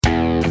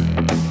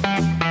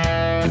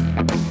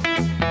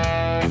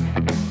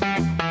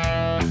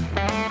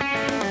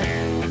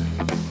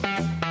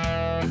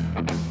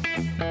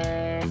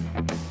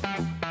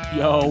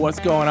Yo, what's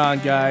going on,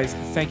 guys?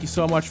 Thank you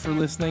so much for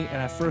listening. And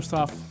I first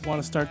off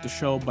want to start the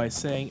show by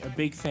saying a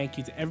big thank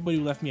you to everybody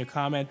who left me a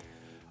comment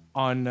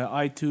on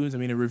iTunes.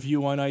 A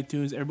review on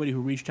iTunes. Everybody who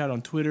reached out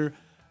on Twitter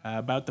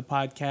about the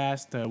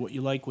podcast, what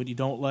you like, what you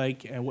don't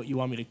like, and what you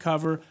want me to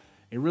cover.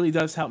 It really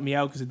does help me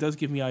out because it does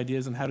give me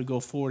ideas on how to go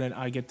forward, and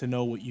I get to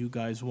know what you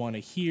guys want to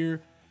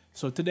hear.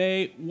 So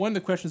today, one of the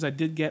questions I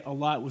did get a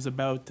lot was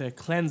about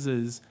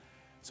cleanses.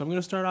 So I'm going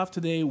to start off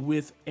today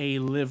with a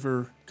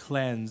liver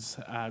cleanse.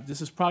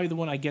 This is probably the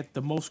one I get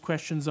the most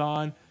questions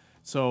on,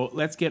 so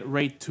let's get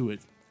right to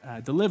it.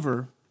 The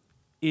liver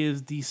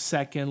is the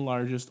second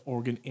largest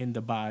organ in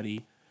the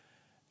body,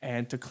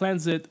 and to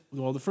cleanse it,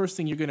 well, the first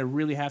thing you're going to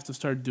really have to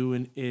start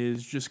doing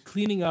is just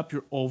cleaning up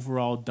your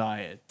overall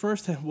diet.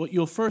 First, what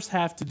you'll first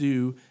have to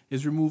do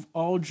is remove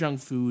all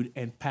junk food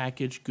and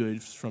packaged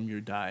goods from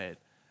your diet.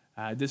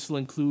 This will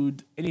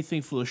include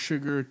anything full of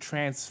sugar,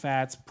 trans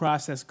fats,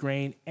 processed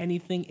grain,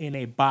 anything in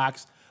a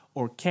box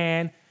or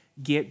can.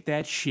 Get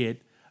that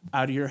shit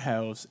out of your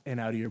house and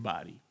out of your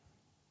body.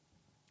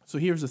 So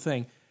here's the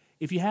thing.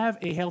 If you have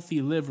a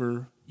healthy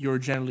liver, you're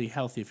generally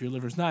healthy. If your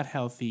liver's not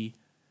healthy,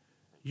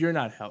 you're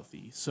not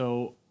healthy.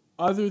 So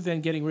other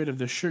than getting rid of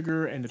the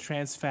sugar and the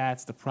trans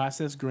fats, the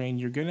processed grain,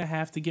 you're going to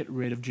have to get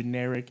rid of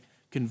generic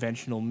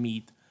conventional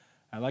meat.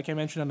 Like I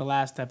mentioned on the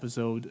last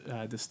episode,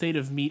 the state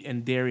of meat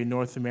and dairy in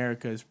North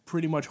America is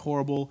pretty much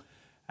horrible.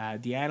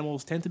 The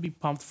animals tend to be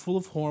pumped full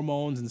of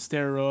hormones and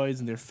steroids,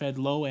 and they're fed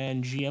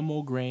low-end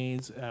GMO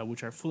grains,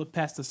 which are full of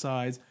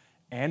pesticides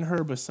and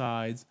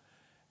herbicides.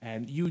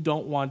 And you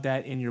don't want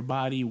that in your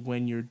body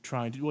when you're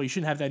trying to... Well, you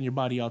shouldn't have that in your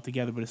body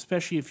altogether, but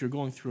especially if you're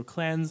going through a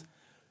cleanse,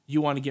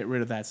 you want to get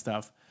rid of that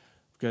stuff.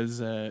 Because,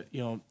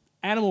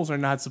 animals are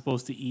not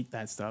supposed to eat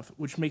that stuff,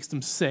 which makes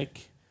them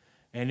sick.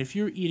 And if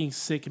you're eating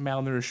sick and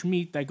malnourished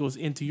meat, that goes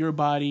into your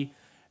body,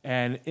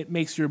 and it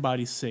makes your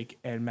body sick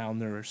and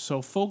malnourished.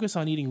 So focus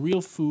on eating real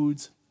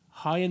foods,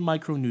 high in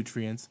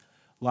micronutrients,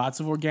 lots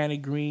of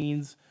organic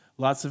greens,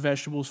 lots of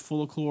vegetables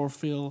full of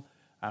chlorophyll.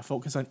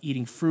 Focus on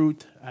eating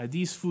fruit.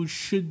 These foods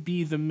should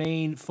be the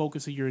main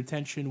focus of your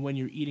attention when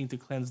you're eating to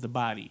cleanse the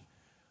body.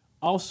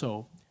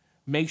 Also,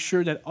 make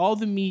sure that all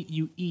the meat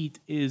you eat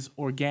is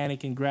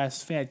organic and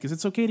grass-fed, because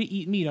it's okay to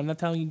eat meat. I'm not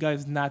telling you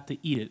guys not to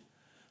eat it.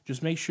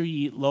 Just make sure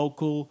you eat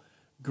local,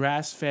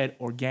 grass-fed,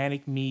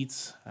 organic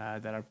meats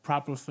that are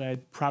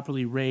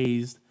properly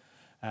raised,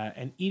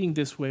 and eating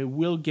this way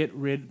will get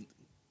rid...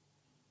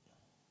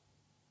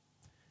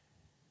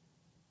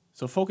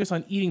 So focus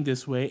on eating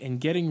this way and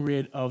getting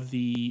rid of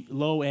the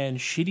low-end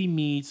shitty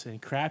meats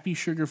and crappy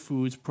sugar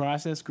foods,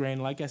 processed grain.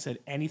 Like I said,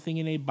 anything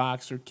in a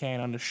box or can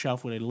on the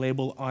shelf with a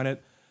label on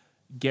it,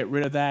 get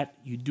rid of that.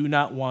 You do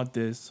not want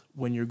this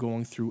when you're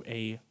going through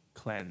a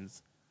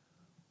cleanse.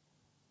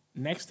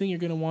 Next thing you're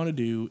going to want to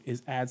do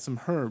is add some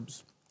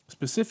herbs.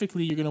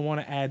 Specifically, you're going to want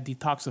to add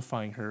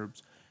detoxifying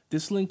herbs.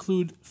 This will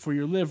include, for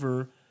your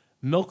liver,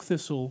 milk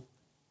thistle,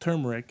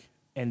 turmeric,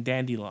 and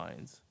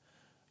dandelions.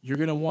 You're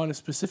going to want to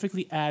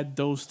specifically add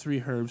those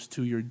three herbs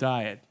to your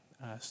diet,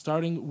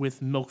 starting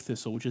with milk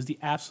thistle, which is the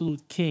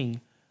absolute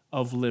king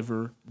of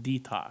liver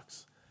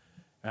detox.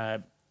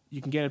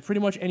 You can get it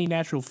pretty much any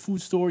natural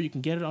food store. You can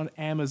get it on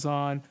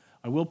Amazon.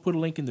 I will put a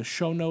link in the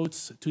show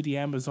notes to the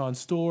Amazon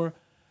store.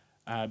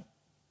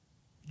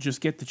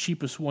 Just get the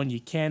cheapest one you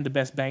can, the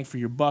best bang for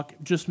your buck.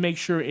 Just make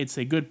sure it's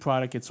a good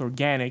product, it's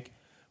organic.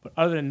 But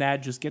other than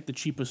that, just get the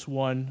cheapest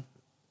one.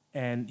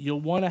 And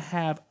you'll want to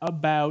have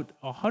about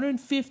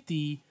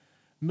 150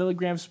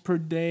 milligrams per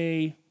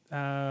day.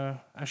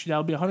 Actually,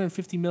 that'll be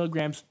 150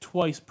 milligrams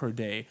twice per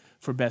day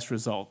for best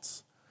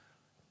results.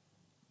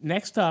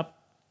 Next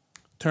up,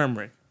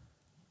 turmeric.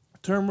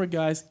 Turmeric,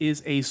 guys,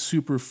 is a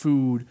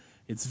superfood.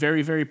 It's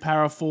very, very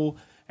powerful.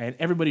 And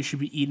everybody should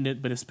be eating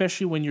it, but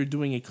especially when you're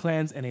doing a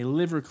cleanse and a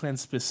liver cleanse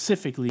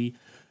specifically,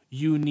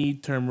 you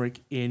need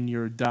turmeric in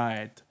your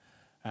diet.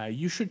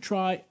 You should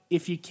try,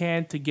 if you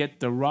can, to get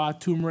the raw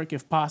turmeric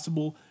if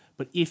possible,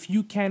 but if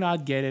you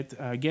cannot get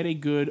it, get a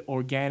good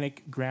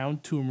organic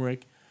ground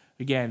turmeric.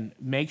 Again,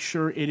 make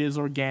sure it is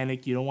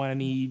organic. You don't want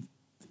any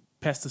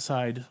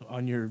pesticide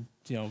on your,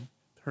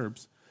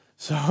 herbs.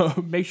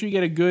 So make sure you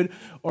get a good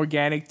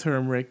organic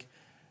turmeric.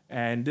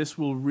 And this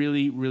will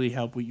really, really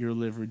help with your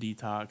liver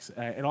detox.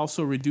 It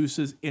also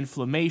reduces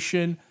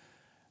inflammation,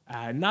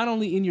 not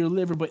only in your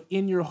liver, but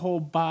in your whole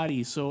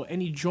body. So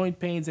any joint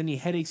pains, any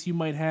headaches you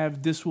might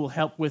have, this will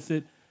help with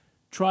it.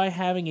 Try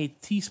having a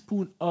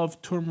teaspoon of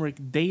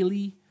turmeric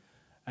daily.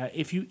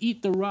 If you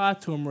eat the raw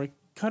turmeric,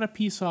 cut a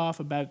piece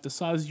off about the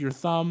size of your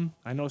thumb.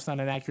 I know it's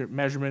not an accurate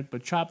measurement,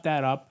 but chop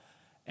that up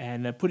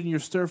and put in your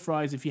stir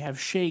fries. If you have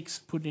shakes,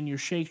 put it in your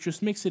shakes.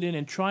 Just mix it in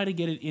and try to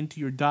get it into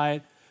your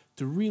diet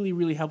to really,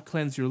 really help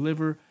cleanse your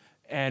liver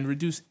and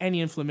reduce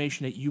any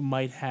inflammation that you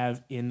might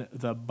have in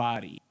the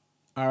body.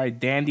 All right,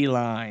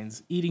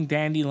 dandelions. Eating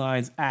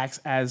dandelions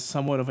acts as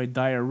somewhat of a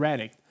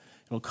diuretic.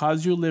 It will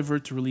cause your liver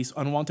to release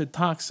unwanted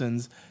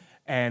toxins,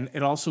 and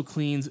it also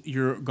cleans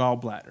your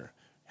gallbladder.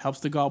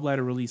 Helps the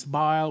gallbladder release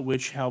bile,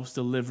 which helps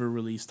the liver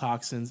release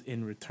toxins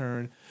in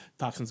return.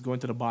 Toxins go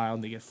into the bile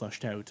and they get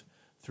flushed out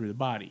through the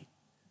body.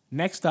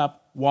 Next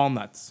up,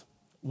 walnuts.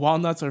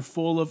 Walnuts are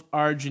full of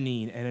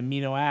arginine and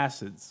amino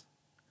acids,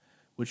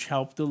 which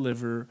help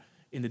deliver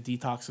in the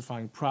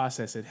detoxifying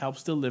process. It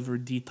helps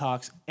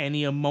detox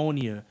any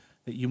ammonia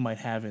that you might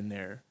have in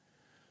there.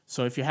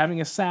 So if you're having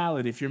a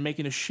salad, if you're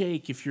making a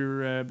shake, if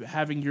you're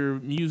having your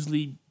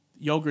muesli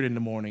yogurt in the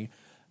morning,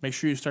 make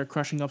sure you start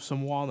crushing up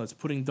some walnuts,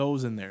 putting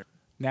those in there.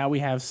 Now we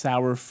have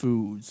sour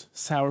foods.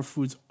 Sour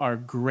foods are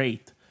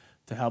great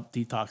to help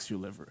detox your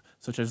liver,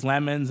 such as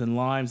lemons and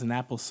limes and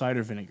apple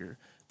cider vinegar.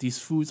 These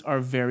foods are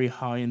very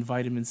high in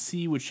vitamin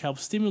C, which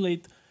helps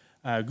stimulate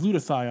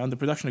glutathione, the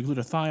production of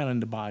glutathione in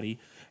the body,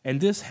 and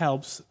this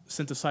helps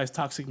synthesize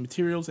toxic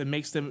materials and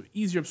makes them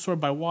easier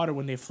absorbed by water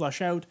when they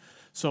flush out.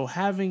 So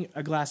having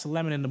a glass of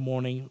lemon in the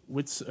morning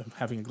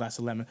having a glass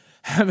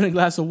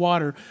of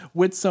water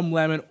with some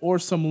lemon or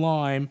some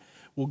lime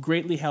will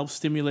greatly help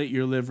stimulate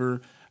your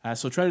liver.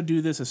 So try to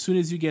do this as soon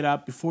as you get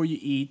up, before you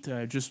eat.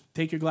 Just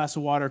take your glass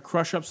of water,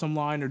 crush up some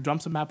lime or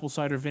dump some apple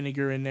cider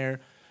vinegar in there.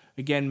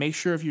 Again, make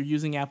sure if you're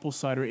using apple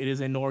cider, it is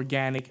an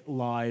organic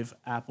live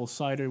apple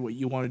cider. What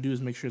you want to do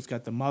is make sure it's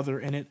got the mother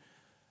in it,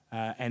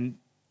 and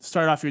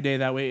start off your day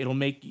that way. It'll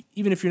make,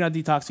 even if you're not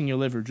detoxing your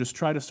liver, just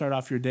try to start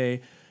off your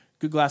day.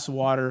 Good glass of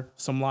water,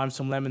 some lime,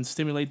 some lemon,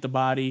 stimulate the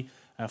body,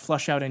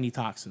 flush out any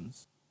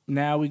toxins.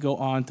 Now we go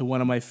on to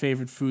one of my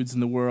favorite foods in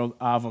the world,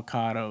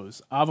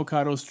 avocados.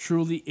 Avocados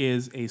truly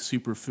is a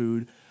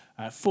superfood,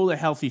 full of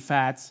healthy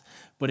fats,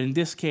 but in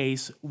this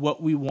case,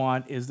 what we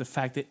want is the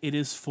fact that it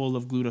is full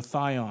of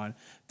glutathione.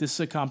 This is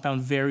a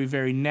compound very,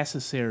 very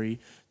necessary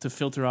to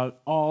filter out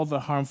all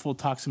the harmful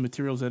toxic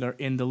materials that are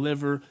in the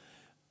liver.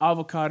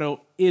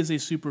 Avocado is a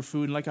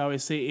superfood, and like I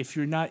always say, if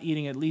you're not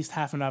eating at least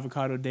half an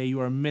avocado a day,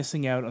 you are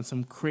missing out on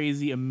some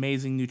crazy,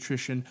 amazing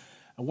nutrition.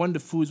 One of the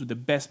foods with the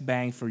best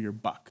bang for your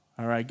buck.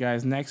 All right,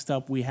 guys, next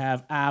up we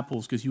have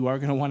apples, because you are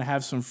going to want to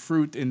have some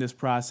fruit in this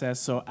process.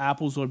 So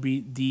apples will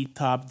be the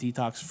top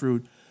detox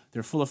fruit.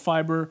 They're full of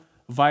fiber,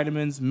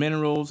 vitamins,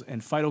 minerals,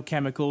 and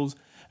phytochemicals.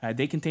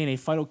 They contain a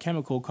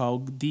phytochemical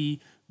called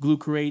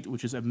D-glucarate,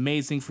 which is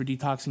amazing for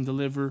detoxing the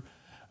liver.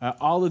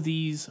 All of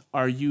these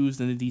are used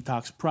in the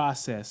detox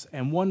process.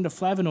 And one of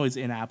the flavonoids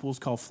in apples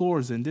called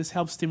florozin, this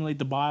helps stimulate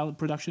the bile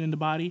production in the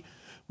body,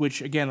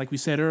 which, again, like we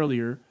said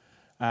earlier,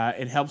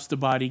 it helps the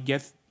body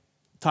get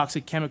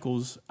toxic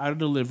chemicals out of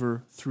the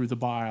liver through the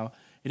bile.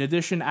 In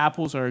addition,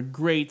 apples are a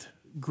great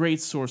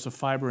source of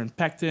fiber and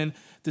pectin.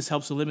 This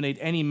helps eliminate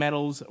any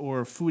metals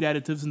or food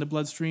additives in the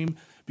bloodstream,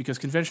 because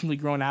conventionally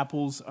grown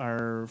apples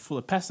are full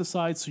of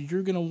pesticides, so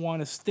you're going to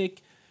want to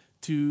stick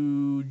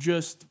to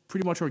just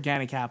pretty much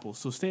organic apples.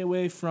 So stay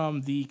away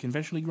from the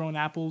conventionally grown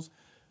apples.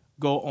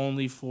 Go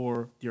only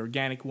for the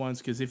organic ones,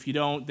 because if you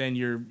don't, then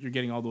you're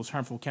getting all those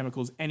harmful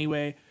chemicals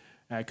anyway.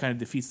 It kind of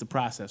defeats the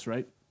process,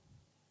 right?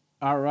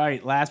 All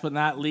right, last but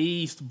not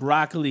least,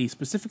 broccoli,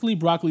 specifically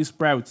broccoli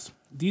sprouts.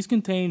 These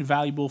contain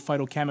valuable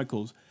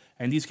phytochemicals,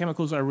 and these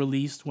chemicals are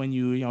released when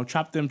you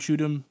chop them, chew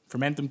them,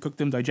 ferment them, cook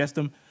them, digest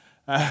them.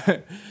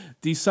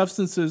 These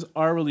substances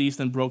are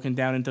released and broken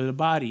down into the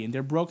body, and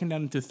they're broken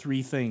down into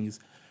three things: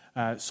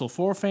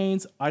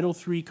 sulforaphanes,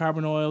 idle-3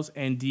 carbonyls,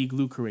 and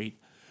D-glucarate.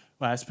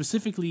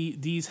 Specifically,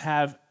 these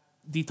have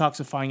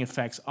detoxifying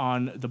effects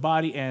on the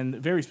body and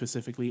very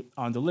specifically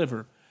on the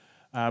liver.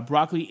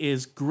 Broccoli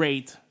is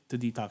great to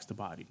detox the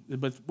body,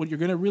 but what you're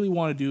going to really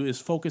want to do is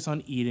focus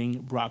on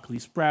eating broccoli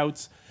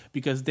sprouts,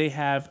 because they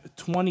have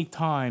 20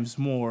 times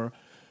more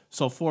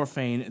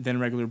sulforaphane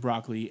than regular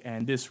broccoli,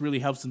 and this really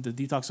helps in the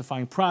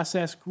detoxifying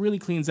process, really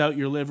cleans out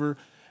your liver.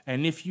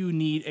 And if you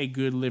need a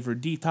good liver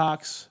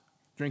detox,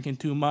 drinking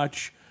too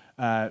much,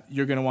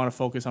 you're going to want to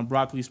focus on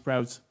broccoli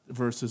sprouts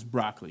versus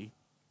broccoli.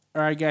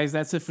 All right, guys,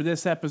 that's it for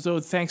this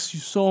episode. Thanks you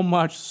so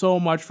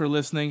much for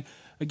listening.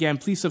 Again,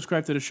 please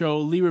subscribe to the show,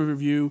 leave a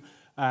review,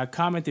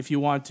 comment if you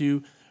want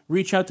to.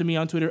 Reach out to me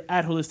on Twitter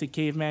at Holistic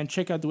Caveman.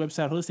 Check out the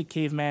website,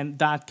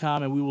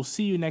 holisticcaveman.com, and we will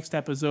see you next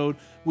episode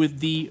with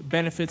the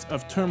benefits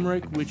of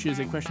turmeric, which is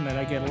a question that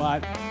I get a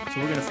lot. So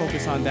we're going to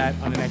focus on that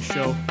on the next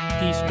show.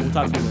 Peace, and we'll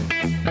talk to you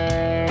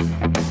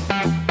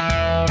later.